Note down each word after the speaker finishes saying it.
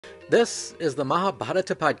This is the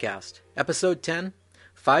Mahabharata podcast, episode 10,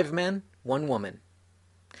 5 Men, 1 Woman.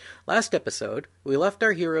 Last episode, we left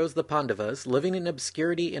our heroes the Pandavas living in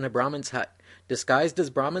obscurity in a Brahmin's hut, disguised as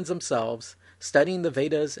Brahmins themselves, studying the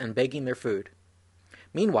Vedas and begging their food.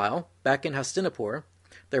 Meanwhile, back in Hastinapur,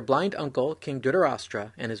 their blind uncle, King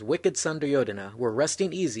Drupada, and his wicked son Duryodhana were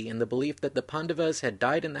resting easy in the belief that the Pandavas had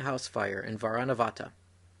died in the house fire in Varanavata.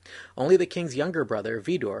 Only the king's younger brother,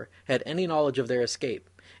 Vidur, had any knowledge of their escape,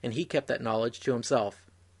 and he kept that knowledge to himself.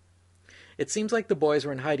 It seems like the boys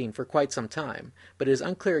were in hiding for quite some time, but it is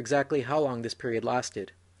unclear exactly how long this period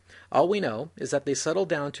lasted. All we know is that they settled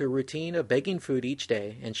down to a routine of begging food each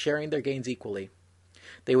day and sharing their gains equally.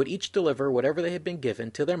 They would each deliver whatever they had been given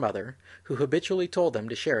to their mother, who habitually told them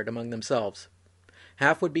to share it among themselves.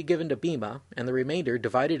 Half would be given to Bhima, and the remainder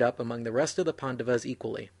divided up among the rest of the Pandavas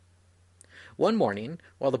equally. One morning,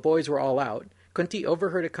 while the boys were all out, Kunti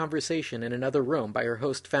overheard a conversation in another room by her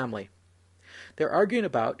host family. They were arguing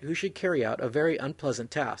about who should carry out a very unpleasant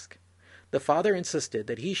task. The father insisted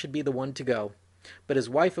that he should be the one to go, but his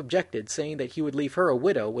wife objected, saying that he would leave her a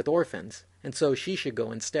widow with orphans, and so she should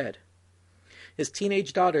go instead. His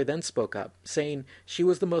teenage daughter then spoke up, saying she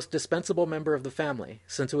was the most dispensable member of the family,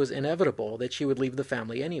 since it was inevitable that she would leave the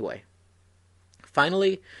family anyway.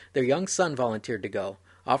 Finally, their young son volunteered to go,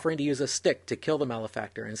 offering to use a stick to kill the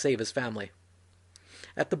malefactor and save his family.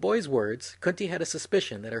 At the boy's words, Kunti had a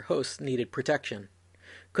suspicion that her hosts needed protection.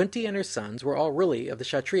 Kunti and her sons were all really of the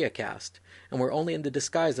Kshatriya caste, and were only in the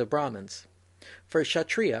disguise of Brahmins. For a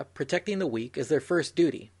Kshatriya, protecting the weak is their first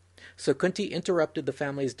duty, so Kunti interrupted the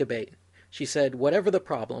family's debate. She said, whatever the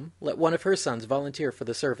problem, let one of her sons volunteer for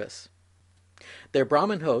the service. Their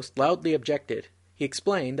Brahmin host loudly objected. He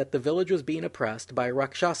explained that the village was being oppressed by a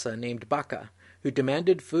Rakshasa named Baka, who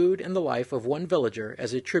demanded food and the life of one villager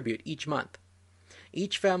as a tribute each month.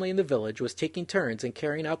 Each family in the village was taking turns in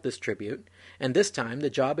carrying out this tribute, and this time the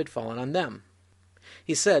job had fallen on them.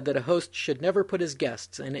 He said that a host should never put his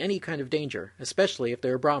guests in any kind of danger, especially if they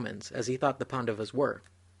were Brahmins, as he thought the Pandavas were.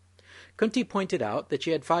 Kunti pointed out that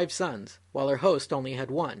she had 5 sons, while her host only had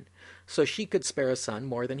 1, so she could spare a son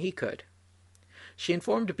more than he could. She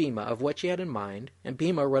informed Bhima of what she had in mind, and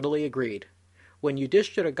Bhima readily agreed. When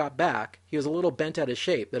Yudhishthira got back, he was a little bent out of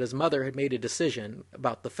shape that his mother had made a decision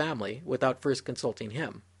about the family without first consulting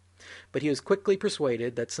him. But he was quickly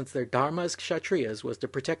persuaded that since their dharma as Kshatriyas was to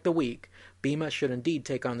protect the weak, Bhima should indeed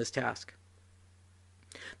take on this task.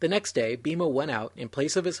 The next day, Bhima went out in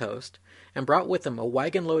place of his host, and brought with him a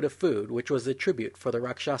wagon load of food which was the tribute for the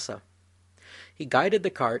Rakshasa. He guided the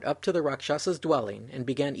cart up to the Rakshasa's dwelling and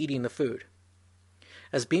began eating the food.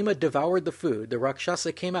 As Bhima devoured the food, the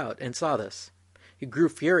Rakshasa came out and saw this. He grew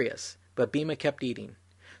furious, but Bhima kept eating,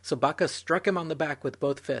 so Baka struck him on the back with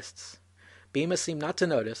both fists. Bhima seemed not to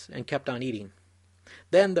notice and kept on eating.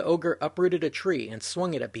 Then the ogre uprooted a tree and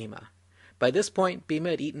swung it at Bhima. By this point,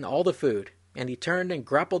 Bhima had eaten all the food, and he turned and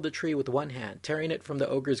grappled the tree with one hand, tearing it from the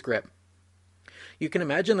ogre's grip. You can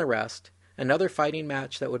imagine the rest, another fighting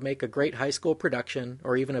match that would make a great high school production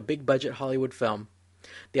or even a big-budget Hollywood film.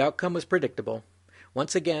 The outcome was predictable.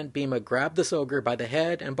 Once again, Bhima grabbed this ogre by the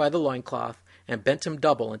head and by the loincloth, and bent him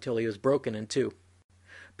double until he was broken in 2.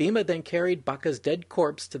 Bhima then carried Baka's dead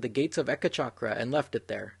corpse to the gates of Ekachakra and left it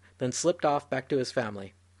there, then slipped off back to his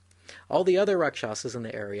family. All the other Rakshasas in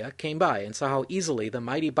the area came by and saw how easily the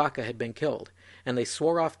mighty Baka had been killed, and they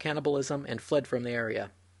swore off cannibalism and fled from the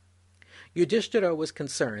area. Yudhishthira was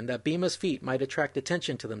concerned that Bhima's feat might attract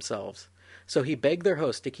attention to themselves, so he begged their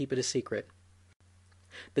host to keep it a secret.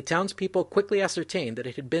 The townspeople quickly ascertained that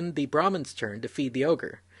it had been the Brahmin's turn to feed the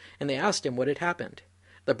ogre, and they asked him what had happened.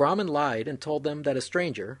 The Brahmin lied and told them that a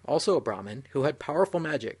stranger, also a Brahmin, who had powerful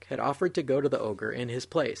magic, had offered to go to the ogre in his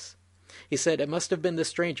place. He said it must have been the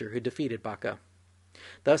stranger who defeated Baka.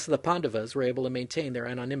 Thus the Pandavas were able to maintain their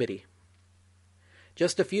anonymity.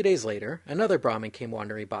 Just a few days later, another Brahmin came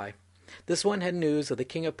wandering by. This one had news of the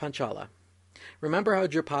king of Panchala. Remember how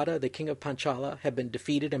Drupada, the king of Panchala, had been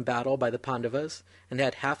defeated in battle by the Pandavas, and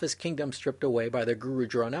had half his kingdom stripped away by their guru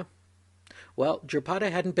Drona? Well,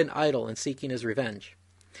 Drupada hadn't been idle in seeking his revenge.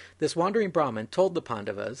 This wandering Brahmin told the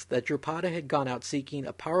Pandavas that Drupada had gone out seeking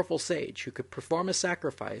a powerful sage who could perform a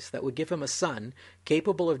sacrifice that would give him a son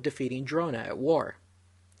capable of defeating Drona at war.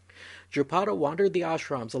 Drupada wandered the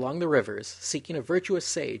ashrams along the rivers, seeking a virtuous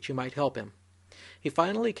sage who might help him. He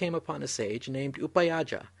finally came upon a sage named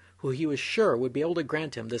Upayaja, who he was sure would be able to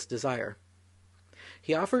grant him this desire.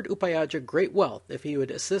 He offered Upayaja great wealth if he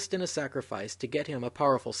would assist in a sacrifice to get him a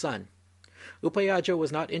powerful son. Upayaja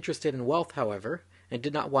was not interested in wealth, however, and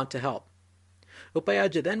did not want to help.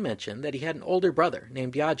 Upayaja then mentioned that he had an older brother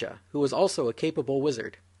named Yaja, who was also a capable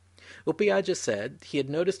wizard. Upayaja said he had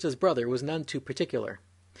noticed his brother was none too particular,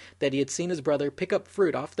 that he had seen his brother pick up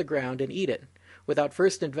fruit off the ground and eat it, without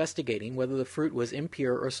first investigating whether the fruit was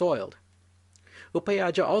impure or soiled.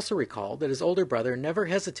 Upayaja also recalled that his older brother never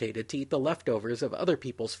hesitated to eat the leftovers of other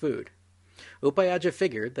people's food. Upayaja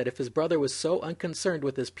figured that if his brother was so unconcerned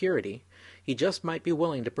with his purity, he just might be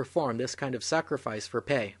willing to perform this kind of sacrifice for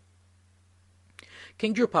pay.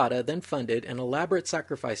 King Drupada then funded an elaborate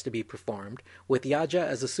sacrifice to be performed, with Yaja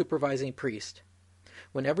as a supervising priest.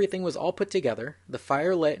 When everything was all put together, the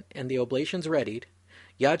fire lit and the oblations readied,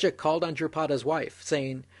 Yaja called on Drupada's wife,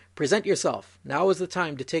 saying, "Present yourself. Now is the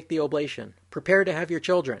time to take the oblation. Prepare to have your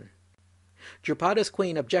children." Drupada's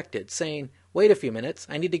queen objected, saying, "Wait a few minutes.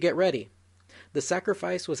 I need to get ready." The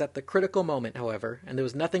sacrifice was at the critical moment, however, and there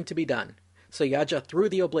was nothing to be done. So Yaja threw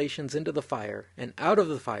the oblations into the fire, and out of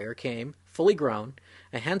the fire came, fully grown,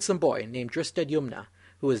 a handsome boy named Drishtadyumna,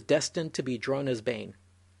 who was destined to be Drona's bane.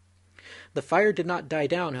 The fire did not die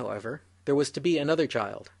down, however. There was to be another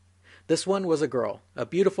child. This one was a girl, a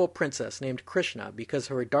beautiful princess named Krishna because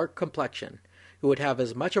of her dark complexion, who would have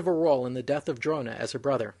as much of a role in the death of Drona as her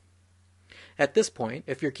brother. At this point,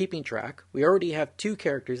 if you're keeping track, we already have two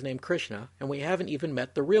characters named Krishna, and we haven't even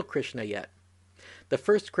met the real Krishna yet. The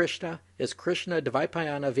first Krishna is Krishna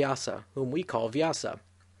Dvaipayana Vyasa, whom we call Vyasa.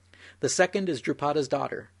 The second is Drupada's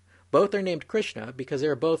daughter. Both are named Krishna because they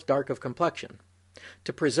are both dark of complexion.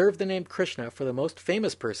 To preserve the name Krishna for the most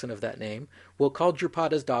famous person of that name, we'll call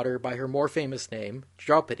Drupada's daughter by her more famous name,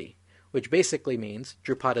 Draupadi, which basically means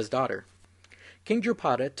Drupada's daughter. King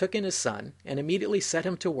Drupada took in his son and immediately set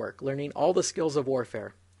him to work learning all the skills of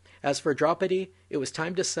warfare. As for Draupadi, it was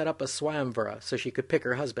time to set up a Swayamvara so she could pick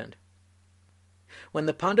her husband. When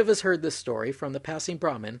the Pandavas heard this story from the passing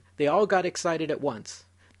Brahmin, they all got excited at once.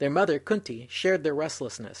 Their mother, Kunti, shared their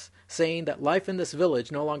restlessness, saying that life in this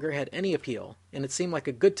village no longer had any appeal, and it seemed like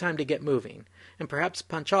a good time to get moving, and perhaps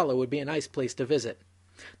Panchala would be a nice place to visit.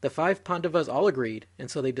 The 5 Pandavas all agreed, and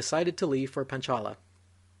so they decided to leave for Panchala.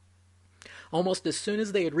 Almost as soon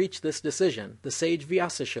as they had reached this decision, the sage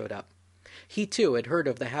Vyasa showed up. He too had heard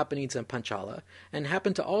of the happenings in Panchala, and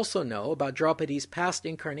happened to also know about Draupadi's past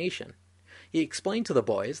incarnation. He explained to the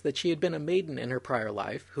boys that she had been a maiden in her prior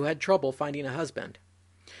life who had trouble finding a husband.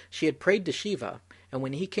 She had prayed to Shiva, and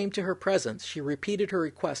when he came to her presence, she repeated her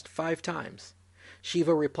request 5 times.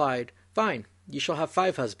 Shiva replied, "Fine, you shall have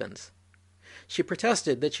 5 husbands." She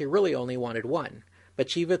protested that she really only wanted 1, but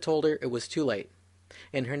Shiva told her it was too late.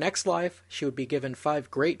 In her next life, she would be given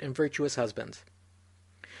 5 great and virtuous husbands.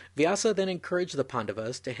 Vyasa then encouraged the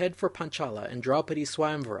Pandavas to head for Panchala and Draupadi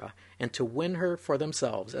Swayamvara and to win her for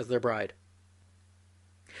themselves as their bride.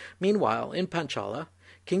 Meanwhile, in Panchala,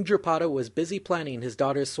 King Drupada was busy planning his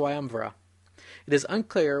daughter's Swayamvara. It is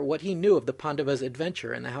unclear what he knew of the Pandavas'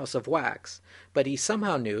 adventure in the House of Wax, but he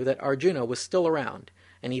somehow knew that Arjuna was still around,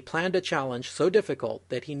 and he planned a challenge so difficult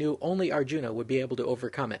that he knew only Arjuna would be able to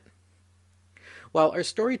overcome it. While our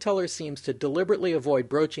storyteller seems to deliberately avoid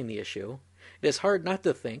broaching the issue, it is hard not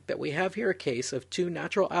to think that we have here a case of 2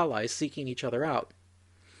 natural allies seeking each other out.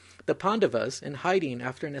 The Pandavas, in hiding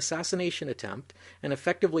after an assassination attempt and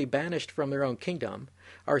effectively banished from their own kingdom,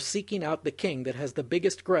 are seeking out the king that has the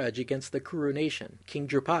biggest grudge against the Kuru nation, King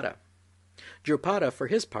Drupada. Drupada, for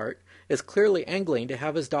his part, is clearly angling to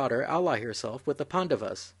have his daughter ally herself with the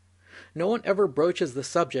Pandavas. No one ever broaches the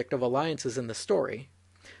subject of alliances in the story,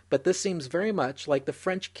 but this seems very much like the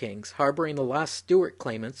French kings harboring the last Stuart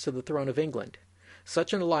claimants to the throne of England.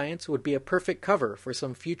 Such an alliance would be a perfect cover for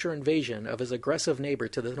some future invasion of his aggressive neighbor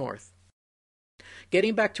to the north.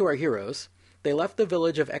 Getting back to our heroes, they left the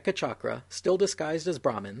village of Ekachakra, still disguised as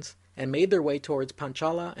Brahmins, and made their way towards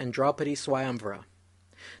Panchala and Draupadi Swayamvara.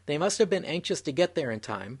 They must have been anxious to get there in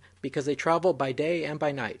time, because they traveled by day and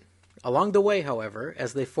by night. Along the way, however,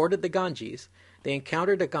 as they forded the Ganges, they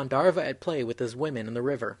encountered a Gandharva at play with his women in the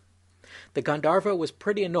river. The Gandharva was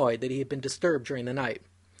pretty annoyed that he had been disturbed during the night.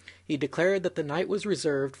 He declared that the night was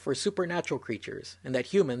reserved for supernatural creatures, and that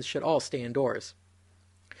humans should all stay indoors.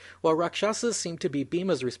 While Rakshasas seemed to be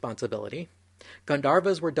Bhima's responsibility,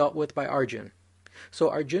 Gandharvas were dealt with by Arjuna. So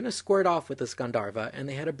Arjuna squared off with this Gandharva, and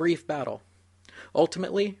they had a brief battle.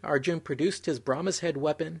 Ultimately, Arjuna produced his Brahma's head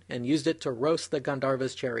weapon and used it to roast the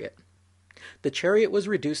Gandharva's chariot. The chariot was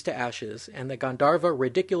reduced to ashes, and the Gandharva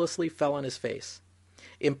ridiculously fell on his face.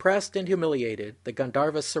 Impressed and humiliated, the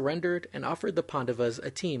Gandharva surrendered and offered the Pandavas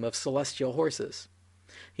a team of celestial horses.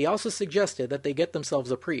 He also suggested that they get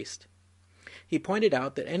themselves a priest. He pointed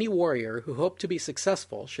out that any warrior who hoped to be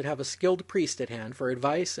successful should have a skilled priest at hand for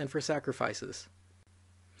advice and for sacrifices.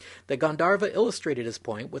 The Gandharva illustrated his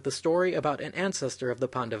point with a story about an ancestor of the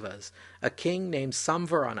Pandavas, a king named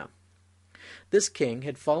Samvarana. This king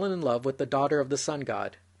had fallen in love with the daughter of the sun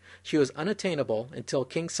god. She was unattainable until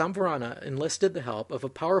King Samvarana enlisted the help of a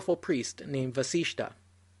powerful priest named Vasishta.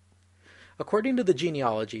 According to the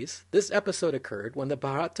genealogies, this episode occurred when the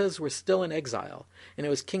Bharatas were still in exile, and it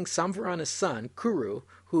was King Samvarana's son, Kuru,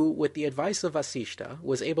 who, with the advice of Vasishta,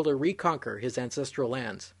 was able to reconquer his ancestral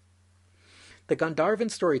lands. The Gandharvan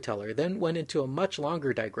storyteller then went into a much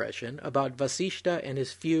longer digression about Vasishta and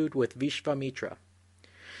his feud with Vishvamitra.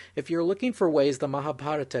 If you're looking for ways the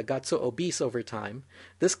Mahabharata got so obese over time,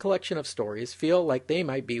 this collection of stories feel like they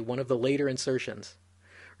might be one of the later insertions.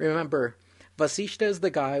 Remember, Vasishta is the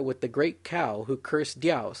guy with the great cow who cursed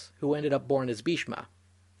Dyaus, who ended up born as Bhishma.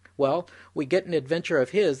 Well, we get an adventure of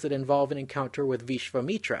his that involved an encounter with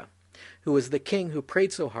Vishvamitra, who was the king who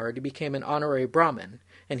prayed so hard he became an honorary Brahmin,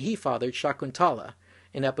 and he fathered Shakuntala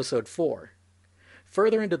in episode 4.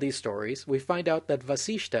 Further into these stories, we find out that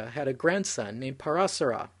Vasishta had a grandson named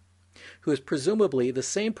Parasara, who is presumably the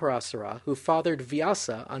same Parasara who fathered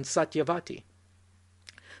Vyasa on Satyavati.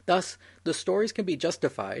 Thus, the stories can be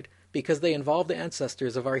justified because they involve the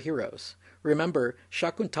ancestors of our heroes. Remember,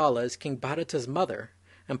 Shakuntala is King Bharata's mother,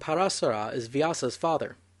 and Parasara is Vyasa's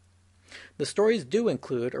father. The stories do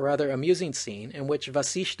include a rather amusing scene in which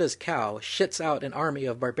Vasishta's cow shits out an army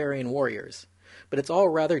of barbarian warriors, but it's all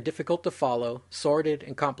rather difficult to follow, sordid,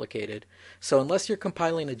 and complicated, so unless you're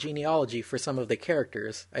compiling a genealogy for some of the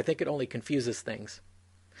characters, I think it only confuses things.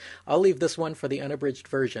 I'll leave this one for the unabridged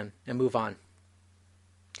version and move on.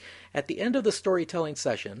 At the end of the storytelling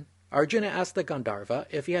session, Arjuna asked the Gandharva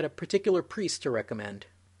if he had a particular priest to recommend.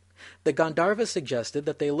 The Gandharva suggested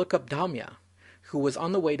that they look up Dhamya, who was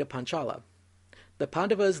on the way to Panchala. The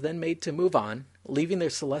Pandavas then made to move on, leaving their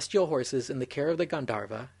celestial horses in the care of the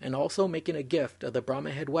Gandharva, and also making a gift of the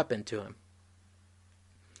Brahma-head weapon to him.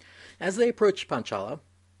 As they approached Panchala,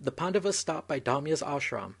 the Pandavas stopped by Dhamya's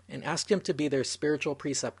ashram and asked him to be their spiritual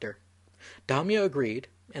preceptor. Dhamya agreed,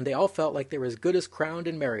 and they all felt like they were as good as crowned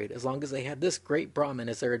and married as long as they had this great Brahmin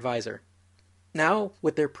as their advisor. Now,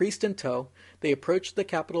 with their priest in tow, they approached the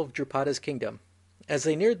capital of Drupada's kingdom. As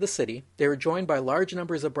they neared the city, they were joined by large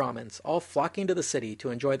numbers of Brahmins, all flocking to the city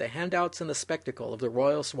to enjoy the handouts and the spectacle of the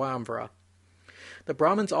royal Swayamvara. The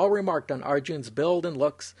Brahmins all remarked on Arjun's build and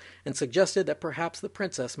looks, and suggested that perhaps the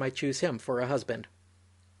princess might choose him for a husband.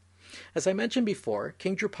 As I mentioned before,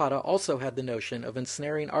 King Drupada also had the notion of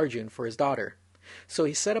ensnaring Arjun for his daughter, so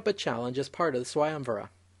he set up a challenge as part of the Swayamvara.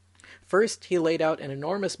 First, he laid out an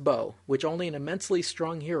enormous bow, which only an immensely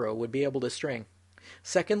strong hero would be able to string.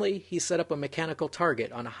 Secondly, he set up a mechanical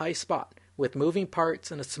target on a high spot, with moving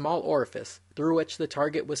parts and a small orifice, through which the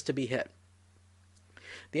target was to be hit.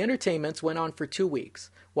 The entertainments went on for 2 weeks,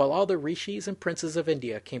 while all the rishis and princes of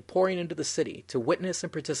India came pouring into the city to witness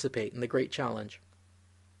and participate in the great challenge.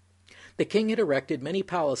 The king had erected many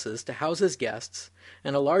palaces to house his guests,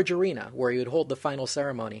 and a large arena where he would hold the final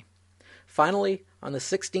ceremony. Finally, on the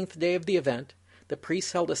 16th day of the event, the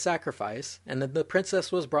priests held a sacrifice, and then the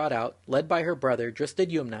princess was brought out, led by her brother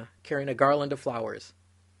Drishtadyumna, carrying a garland of flowers.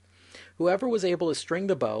 Whoever was able to string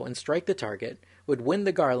the bow and strike the target would win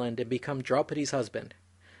the garland and become Draupadi's husband.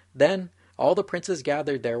 Then, all the princes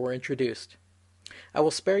gathered there were introduced. I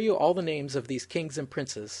will spare you all the names of these kings and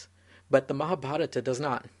princes, but the Mahabharata does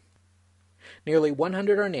not. Nearly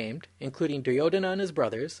 100 are named, including Duryodhana and his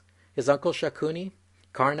brothers, his uncle Shakuni,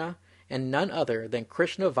 Karna, and none other than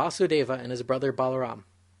Krishna Vasudeva and his brother Balaram.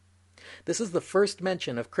 This is the first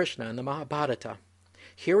mention of Krishna in the Mahabharata.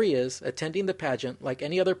 Here he is, attending the pageant like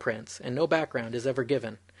any other prince, and no background is ever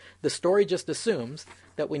given. The story just assumes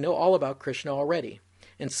that we know all about Krishna already,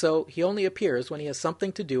 and so he only appears when he has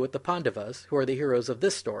something to do with the Pandavas, who are the heroes of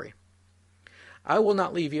this story. I will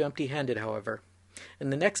not leave you empty-handed, however. In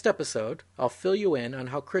the next episode, I'll fill you in on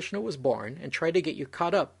how Krishna was born and try to get you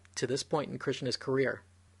caught up to this point in Krishna's career.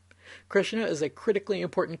 Krishna is a critically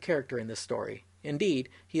important character in this story. Indeed,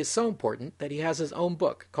 he is so important that he has his own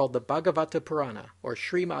book called the Bhagavata Purana, or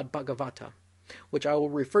Srimad Bhagavata, which I will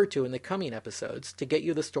refer to in the coming episodes to get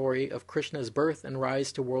you the story of Krishna's birth and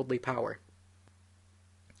rise to worldly power.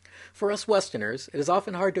 For us Westerners, it is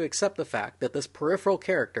often hard to accept the fact that this peripheral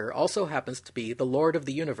character also happens to be the Lord of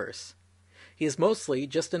the universe. He is mostly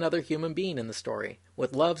just another human being in the story,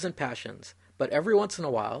 with loves and passions, but every once in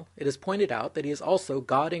a while it is pointed out that he is also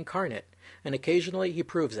God incarnate, and occasionally he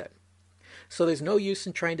proves it. So there's no use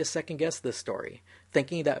in trying to second-guess this story,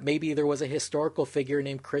 thinking that maybe there was a historical figure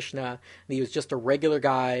named Krishna, and he was just a regular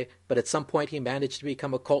guy, but at some point he managed to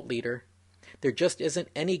become a cult leader. There just isn't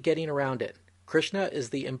any getting around it. Krishna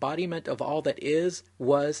is the embodiment of all that is,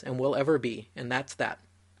 was, and will ever be, and that's that.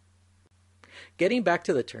 Getting back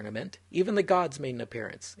to the tournament, even the gods made an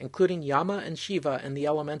appearance, including Yama and Shiva and the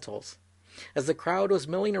elementals. As the crowd was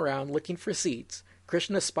milling around looking for seats,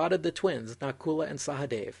 Krishna spotted the twins, Nakula and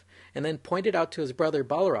Sahadev, and then pointed out to his brother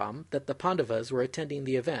Balaram that the Pandavas were attending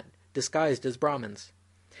the event, disguised as Brahmins.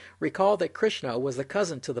 Recall that Krishna was a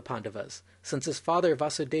cousin to the Pandavas, since his father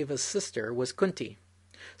Vasudeva's sister was Kunti,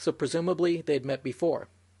 so presumably they had met before.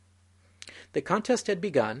 The contest had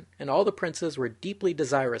begun, and all the princes were deeply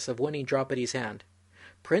desirous of winning Draupadi's hand.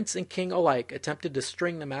 Prince and king alike attempted to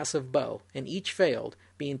string the massive bow, and each failed,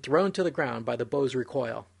 being thrown to the ground by the bow's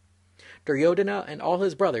recoil. Duryodhana and all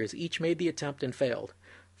his brothers each made the attempt and failed.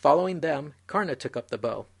 Following them, Karna took up the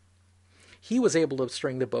bow. He was able to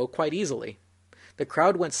string the bow quite easily. The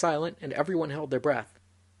crowd went silent, and everyone held their breath.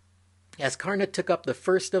 As Karna took up the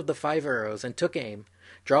first of the 5 arrows and took aim,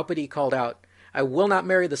 Draupadi called out, "I will not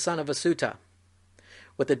marry the son of a Sutta."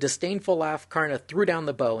 With a disdainful laugh, Karna threw down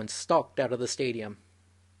the bow and stalked out of the stadium.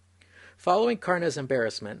 Following Karna's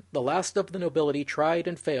embarrassment, the last of the nobility tried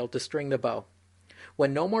and failed to string the bow.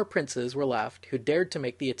 When no more princes were left who dared to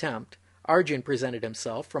make the attempt, Arjun presented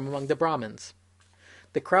himself from among the Brahmins.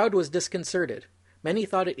 The crowd was disconcerted. Many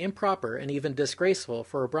thought it improper and even disgraceful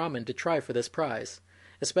for a Brahmin to try for this prize,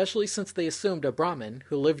 especially since they assumed a Brahmin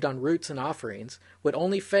who lived on roots and offerings would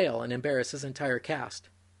only fail and embarrass his entire caste.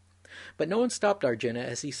 But no one stopped Arjuna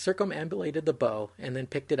as he circumambulated the bow and then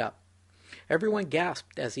picked it up. Everyone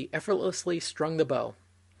gasped as he effortlessly strung the bow.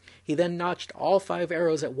 He then notched all 5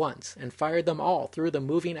 arrows at once and fired them all through the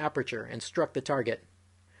moving aperture and struck the target.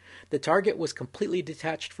 The target was completely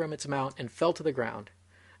detached from its mount and fell to the ground.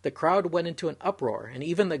 The crowd went into an uproar, and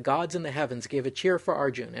even the gods in the heavens gave a cheer for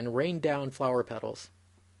Arjun and rained down flower petals.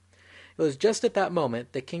 It was just at that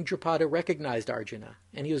moment that King Drupada recognized Arjuna,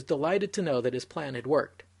 and he was delighted to know that his plan had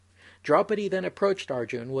worked. Draupadi then approached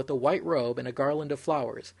Arjun with a white robe and a garland of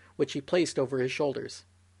flowers, which he placed over his shoulders.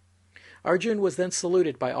 Arjun was then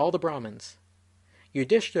saluted by all the Brahmins.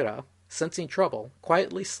 Yudhishthira, sensing trouble,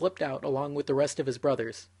 quietly slipped out along with the rest of his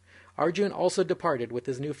brothers. Arjun also departed with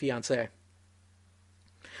his new fiancée.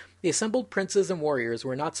 The assembled princes and warriors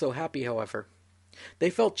were not so happy, however.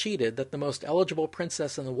 They felt cheated that the most eligible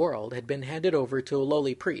princess in the world had been handed over to a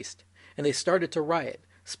lowly priest, and they started to riot,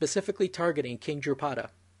 specifically targeting King Drupada.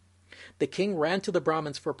 The king ran to the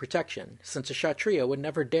Brahmins for protection, since a Kshatriya would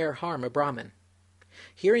never dare harm a Brahmin.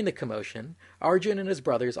 Hearing the commotion, Arjun and his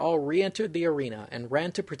brothers all re-entered the arena and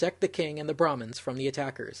ran to protect the king and the Brahmins from the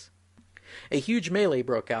attackers. A huge melee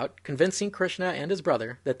broke out, convincing Krishna and his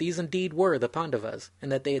brother that these indeed were the Pandavas, and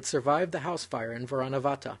that they had survived the house fire in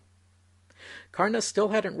Varanavata. Karna still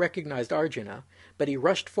hadn't recognized Arjuna, but he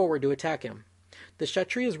rushed forward to attack him. The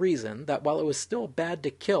Kshatriyas reasoned that while it was still bad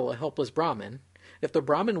to kill a helpless Brahmin, if the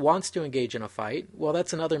Brahmin wants to engage in a fight, well,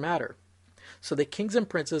 that's another matter. So the kings and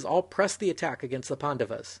princes all pressed the attack against the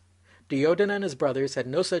Pandavas. Duryodhana and his brothers had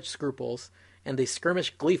no such scruples, and they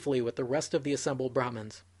skirmished gleefully with the rest of the assembled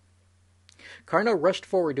Brahmins. Karna rushed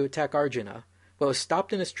forward to attack Arjuna, but was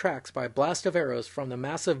stopped in his tracks by a blast of arrows from the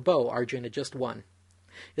massive bow Arjuna had just won.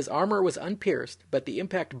 His armor was unpierced, but the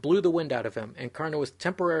impact blew the wind out of him, and Karna was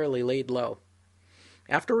temporarily laid low.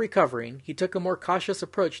 After recovering, he took a more cautious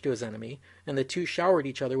approach to his enemy, and the two showered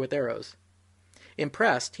each other with arrows.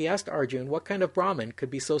 Impressed, he asked Arjun what kind of Brahmin could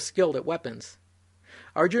be so skilled at weapons.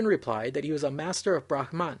 Arjun replied that he was a master of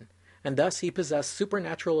Brahman, and thus he possessed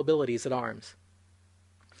supernatural abilities at arms.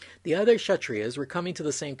 The other Kshatriyas were coming to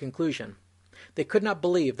the same conclusion. They could not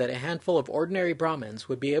believe that a handful of ordinary Brahmins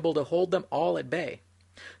would be able to hold them all at bay,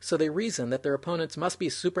 so they reasoned that their opponents must be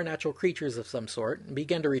supernatural creatures of some sort and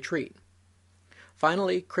began to retreat.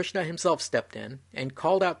 Finally, Krishna himself stepped in and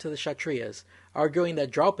called out to the Kshatriyas, arguing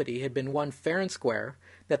that Draupadi had been won fair and square,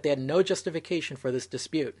 that they had no justification for this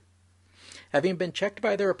dispute. Having been checked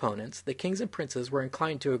by their opponents, the kings and princes were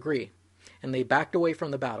inclined to agree, and they backed away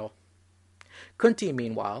from the battle. Kunti,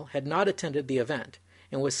 meanwhile, had not attended the event,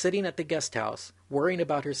 and was sitting at the guest house, worrying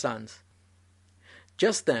about her sons.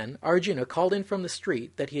 Just then, Arjuna called in from the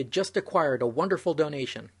street that he had just acquired a wonderful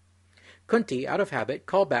donation. Kunti, out of habit,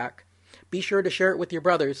 called back, "Be sure to share it with your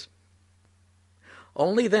brothers."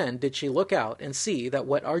 Only then did she look out and see that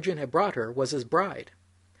what Arjun had brought her was his bride.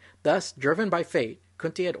 Thus, driven by fate,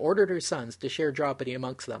 Kunti had ordered her sons to share Draupadi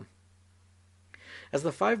amongst them. As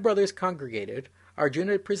the 5 brothers congregated,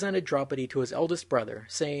 Arjuna presented Draupadi to his eldest brother,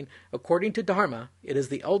 saying, "According to Dharma, it is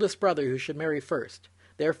the eldest brother who should marry first.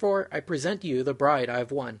 Therefore, I present you the bride I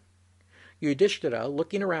have won." Yudhishthira,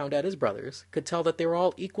 looking around at his brothers, could tell that they were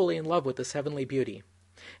all equally in love with this heavenly beauty,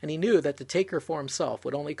 and he knew that to take her for himself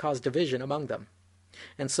would only cause division among them.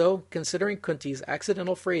 And so, considering Kunti's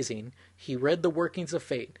accidental phrasing, he read the workings of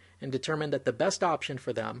fate and determined that the best option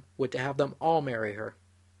for them would to have them all marry her.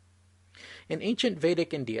 In ancient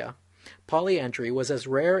Vedic India, Polyandry was as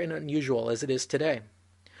rare and unusual as it is today.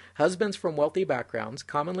 Husbands from wealthy backgrounds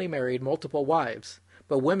commonly married multiple wives,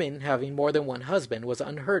 but women having more than one husband was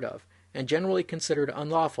unheard of and generally considered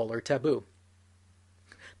unlawful or taboo.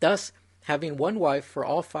 Thus, having one wife for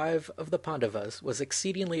all 5 of the Pandavas was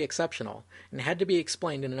exceedingly exceptional and had to be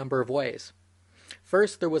explained in a number of ways.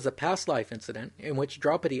 First, there was a past life incident in which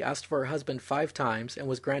Draupadi asked for her husband 5 times and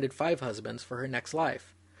was granted 5 husbands for her next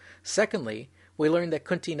life. Secondly, we learned that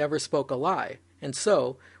Kunti never spoke a lie, and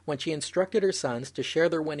so, when she instructed her sons to share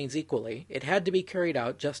their winnings equally, it had to be carried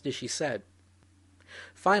out just as she said.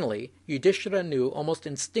 Finally, Yudhishthira knew almost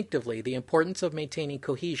instinctively the importance of maintaining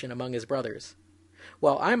cohesion among his brothers.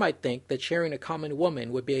 While I might think that sharing a common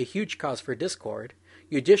woman would be a huge cause for discord,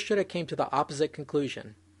 Yudhishthira came to the opposite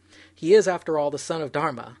conclusion. He is, after all, the son of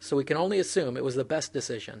Dharma, so we can only assume it was the best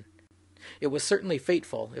decision. It was certainly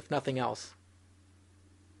fateful, if nothing else.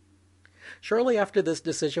 Shortly after this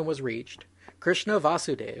decision was reached, Krishna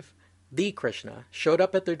Vasudeva, the Krishna, showed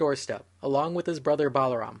up at their doorstep, along with his brother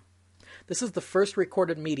Balaram. This is the first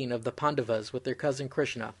recorded meeting of the Pandavas with their cousin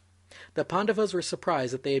Krishna. The Pandavas were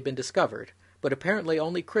surprised that they had been discovered, but apparently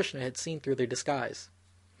only Krishna had seen through their disguise.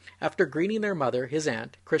 After greeting their mother, his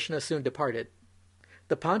aunt, Krishna soon departed.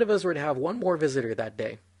 The Pandavas were to have one more visitor that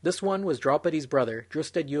day. This one was Draupadi's brother,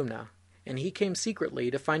 Drupada, and he came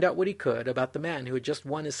secretly to find out what he could about the man who had just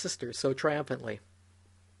won his sister so triumphantly.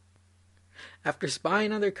 After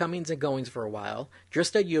spying on their comings and goings for a while,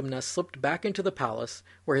 Drupada slipped back into the palace,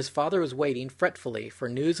 where his father was waiting fretfully for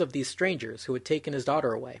news of these strangers who had taken his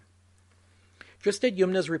daughter away.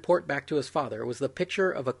 Drustadyumna's report back to his father was the picture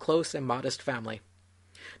of a close and modest family.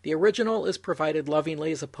 The original is provided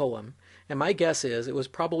lovingly as a poem, and my guess is it was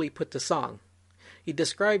probably put to song. He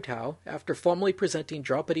described how, after formally presenting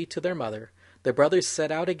Draupadi to their mother, the brothers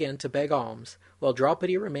set out again to beg alms, while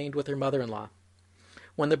Draupadi remained with her mother-in-law.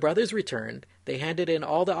 When the brothers returned, they handed in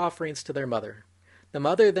all the offerings to their mother. The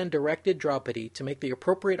mother then directed Draupadi to make the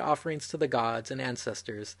appropriate offerings to the gods and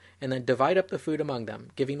ancestors, and then divide up the food among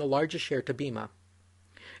them, giving the largest share to Bhima.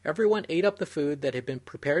 Everyone ate up the food that had been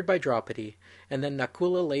prepared by Draupadi, and then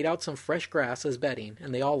Nakula laid out some fresh grass as bedding,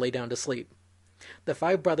 and they all lay down to sleep. The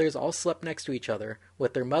 5 brothers all slept next to each other,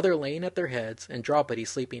 with their mother laying at their heads and Draupadi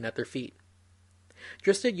sleeping at their feet.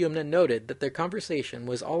 Drustadyumna noted that their conversation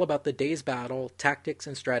was all about the day's battle, tactics,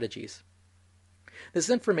 and strategies. This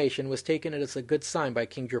information was taken as a good sign by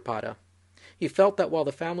King Drupada. He felt that while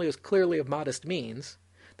the family was clearly of modest means,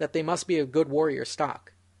 that they must be of good warrior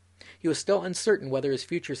stock. He was still uncertain whether his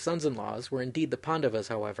future sons-in-laws were indeed the Pandavas,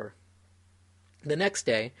 however. The next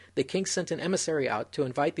day, the king sent an emissary out to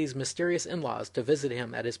invite these mysterious in-laws to visit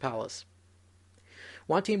him at his palace.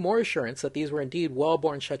 Wanting more assurance that these were indeed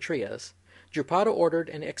well-born Kshatriyas, Drupada ordered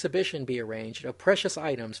an exhibition be arranged of precious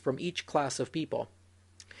items from each class of people.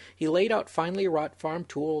 He laid out finely wrought farm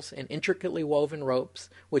tools and intricately woven ropes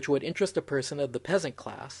which would interest a person of the peasant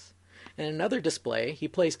class, and in another display he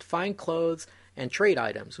placed fine clothes and trade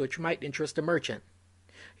items which might interest a merchant.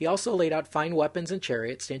 He also laid out fine weapons and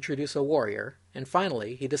chariots to introduce a warrior, and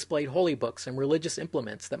finally he displayed holy books and religious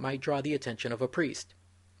implements that might draw the attention of a priest.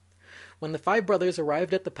 When the 5 brothers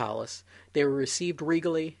arrived at the palace, they were received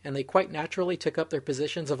regally, and they quite naturally took up their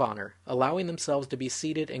positions of honor, allowing themselves to be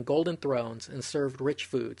seated in golden thrones and served rich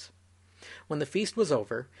foods. When the feast was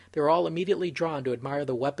over, they were all immediately drawn to admire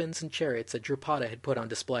the weapons and chariots that Drupada had put on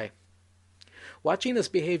display. Watching this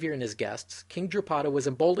behavior in his guests, King Drupada was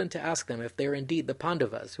emboldened to ask them if they were indeed the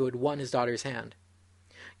Pandavas who had won his daughter's hand.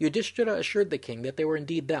 Yudhishthira assured the king that they were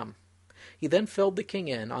indeed them. He then filled the king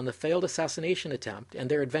in on the failed assassination attempt and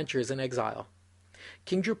their adventures in exile.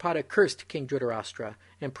 King Drupada cursed King Dhritarashtra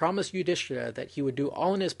and promised Yudhishthira that he would do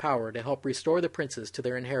all in his power to help restore the princes to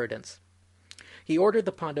their inheritance. He ordered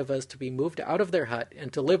the Pandavas to be moved out of their hut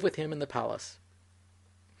and to live with him in the palace.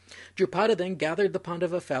 Drupada then gathered the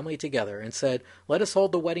Pandava family together and said, "Let us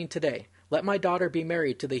hold the wedding today. Let my daughter be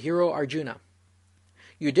married to the hero Arjuna."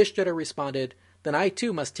 Yudhishthira responded, "Then I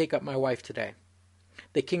too must take up my wife today."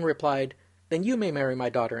 The king replied, "Then you may marry my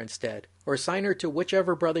daughter instead, or sign her to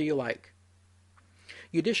whichever brother you like."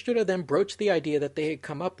 Yudhishthira then broached the idea that they had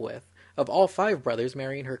come up with, of all 5 brothers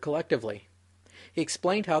marrying her collectively. He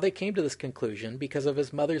explained how they came to this conclusion because of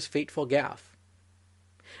his mother's fateful gaffe.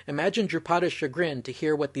 Imagine Drupada's chagrin to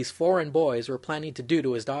hear what these foreign boys were planning to do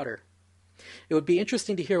to his daughter. It would be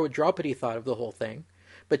interesting to hear what Draupadi thought of the whole thing,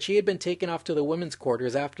 but she had been taken off to the women's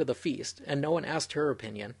quarters after the feast, and no one asked her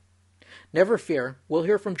opinion. Never fear, we'll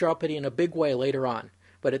hear from Draupadi in a big way later on,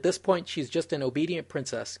 but at this point she's just an obedient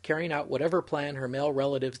princess, carrying out whatever plan her male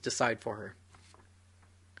relatives decide for her.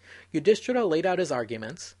 Yudhishthira laid out his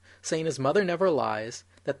arguments, saying his mother never lies,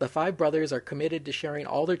 that the five brothers are committed to sharing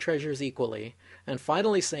all their treasures equally, and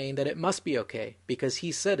finally saying that it must be okay because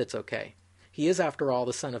he said it's okay. He is, after all,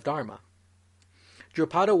 the son of Dharma.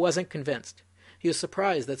 Drupada wasn't convinced. He was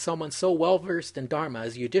surprised that someone so well-versed in Dharma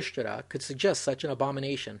as Yudhishthira could suggest such an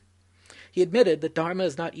abomination. He admitted that Dharma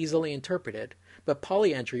is not easily interpreted, but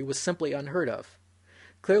polyandry was simply unheard of.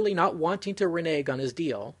 Clearly not wanting to renege on his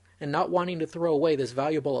deal, and not wanting to throw away this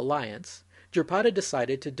valuable alliance, Drupada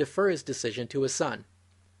decided to defer his decision to his son.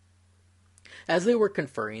 As they were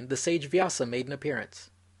conferring, the sage Vyasa made an appearance.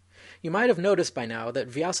 You might have noticed by now that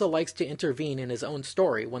Vyasa likes to intervene in his own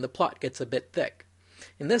story when the plot gets a bit thick.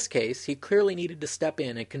 In this case, he clearly needed to step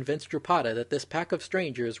in and convince Drupada that this pack of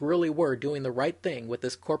strangers really were doing the right thing with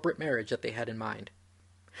this corporate marriage that they had in mind.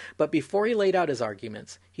 But before he laid out his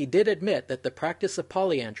arguments, he did admit that the practice of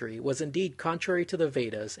polyandry was indeed contrary to the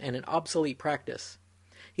Vedas and an obsolete practice.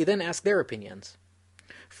 He then asked their opinions.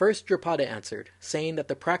 First, Drupada answered, saying that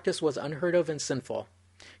the practice was unheard of and sinful.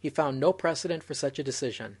 He found no precedent for such a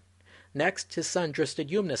decision. Next, his son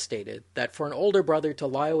Drishtadyumna stated that for an older brother to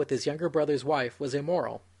lie with his younger brother's wife was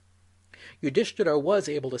immoral. Yudhishthira was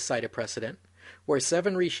able to cite a precedent, where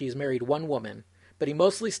 7 rishis married one woman, but he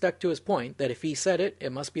mostly stuck to his point that if he said it,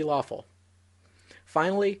 it must be lawful.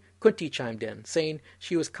 Finally, Kunti chimed in, saying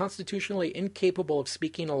she was constitutionally incapable of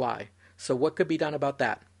speaking a lie, so what could be done about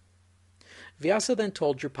that? Vyasa then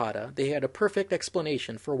told Drupada they had a perfect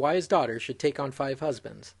explanation for why his daughter should take on 5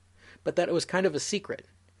 husbands, but that it was kind of a secret.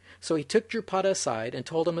 So he took Drupada aside and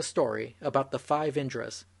told him a story about the 5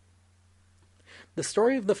 Indras. The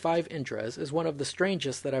story of the 5 Indras is one of the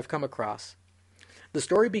strangest that I've come across. The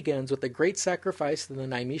story begins with a great sacrifice in the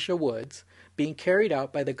Naimisha woods being carried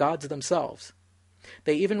out by the gods themselves.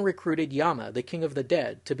 They even recruited Yama, the king of the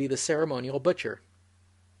dead, to be the ceremonial butcher.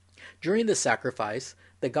 During the sacrifice,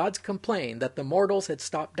 the gods complained that the mortals had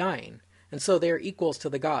stopped dying, and so they are equals to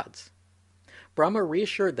the gods. Brahma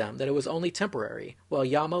reassured them that it was only temporary, while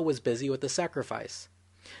Yama was busy with the sacrifice.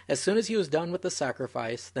 As soon as he was done with the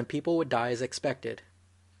sacrifice, then people would die as expected.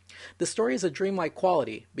 The story is a dreamlike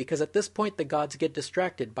quality, because at this point the gods get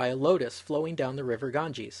distracted by a lotus flowing down the river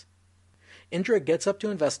Ganges. Indra gets up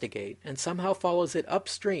to investigate, and somehow follows it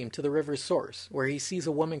upstream to the river's source, where he sees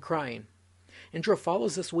a woman crying. Indra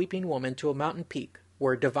follows this weeping woman to a mountain peak,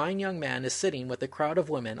 where a divine young man is sitting with a crowd of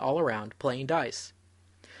women all around, playing dice.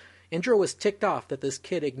 Indra was ticked off that this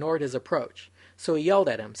kid ignored his approach, so he yelled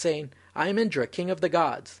at him, saying, "I am Indra, king of the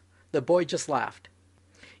gods." The boy just laughed.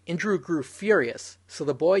 Indra grew furious, so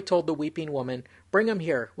the boy told the weeping woman, "Bring him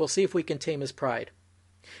here, we'll see if we can tame his pride."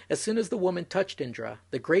 As soon as the woman touched Indra,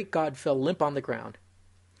 the great god fell limp on the ground.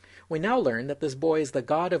 We now learn that this boy is the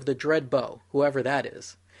god of the dread bow, whoever that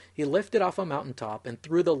is. He lifted off a mountaintop and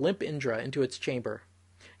threw the limp Indra into its chamber.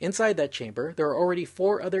 Inside that chamber, there are already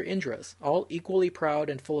 4 other Indras, all equally proud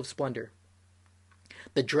and full of splendor.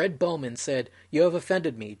 The dread bowman said, "You have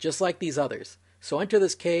offended me, just like these others, so enter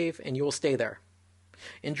this cave and you will stay there."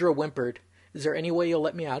 Indra whimpered, "Is there any way you'll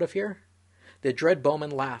let me out of here?" The dread bowman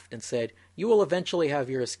laughed and said, "You will eventually have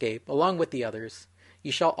your escape, along with the others.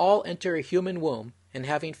 You shall all enter a human womb, and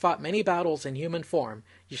having fought many battles in human form,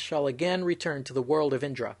 you shall again return to the world of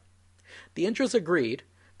Indra." The Indras agreed,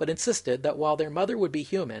 but insisted that while their mother would be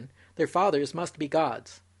human, their fathers must be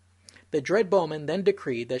gods. The dread bowman then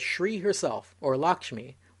decreed that Shri herself, or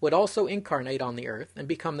Lakshmi, would also incarnate on the earth and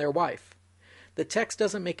become their wife. The text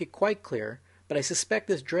doesn't make it quite clear, but I suspect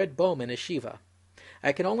this dread bowman is Shiva.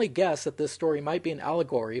 I can only guess that this story might be an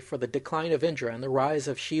allegory for the decline of Indra and the rise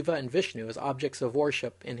of Shiva and Vishnu as objects of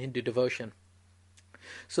worship in Hindu devotion.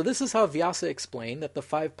 So this is how Vyasa explained that the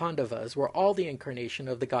 5 Pandavas were all the incarnation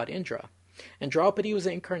of the god Indra, and Draupadi was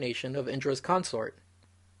the incarnation of Indra's consort.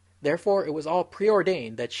 Therefore it was all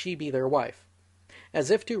preordained that she be their wife. As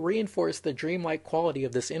if to reinforce the dreamlike quality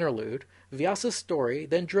of this interlude, Vyasa's story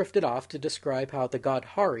then drifted off to describe how the god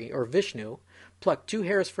Hari, or Vishnu, plucked 2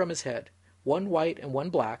 hairs from his head, one white and one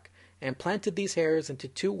black, and planted these hairs into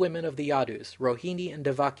 2 women of the Yadus, Rohini and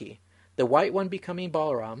Devaki, the white one becoming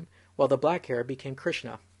Balaram, while the black hair became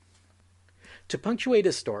Krishna. To punctuate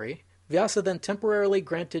his story, Vyasa then temporarily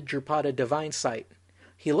granted Drupada divine sight.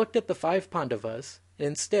 He looked at the 5 Pandavas, and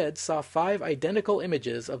instead saw 5 identical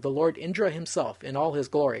images of the Lord Indra himself in all his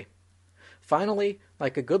glory. Finally,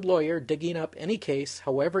 like a good lawyer digging up any case,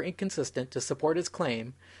 however inconsistent, to support his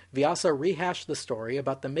claim, Vyasa rehashed the story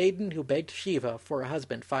about the maiden who begged Shiva for a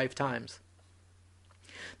husband 5 times.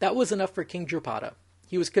 That was enough for King Drupada.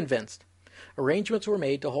 He was convinced. Arrangements were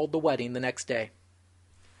made to hold the wedding the next day.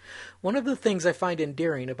 One of the things I find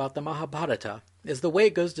endearing about the Mahabharata is the way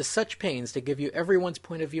it goes to such pains to give you everyone's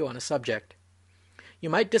point of view on a subject. You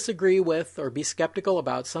might disagree with or be skeptical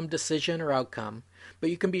about some decision or outcome, but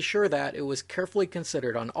you can be sure that it was carefully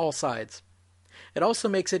considered on all sides. It also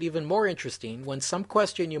makes it even more interesting when some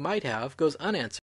question you might have goes unanswered.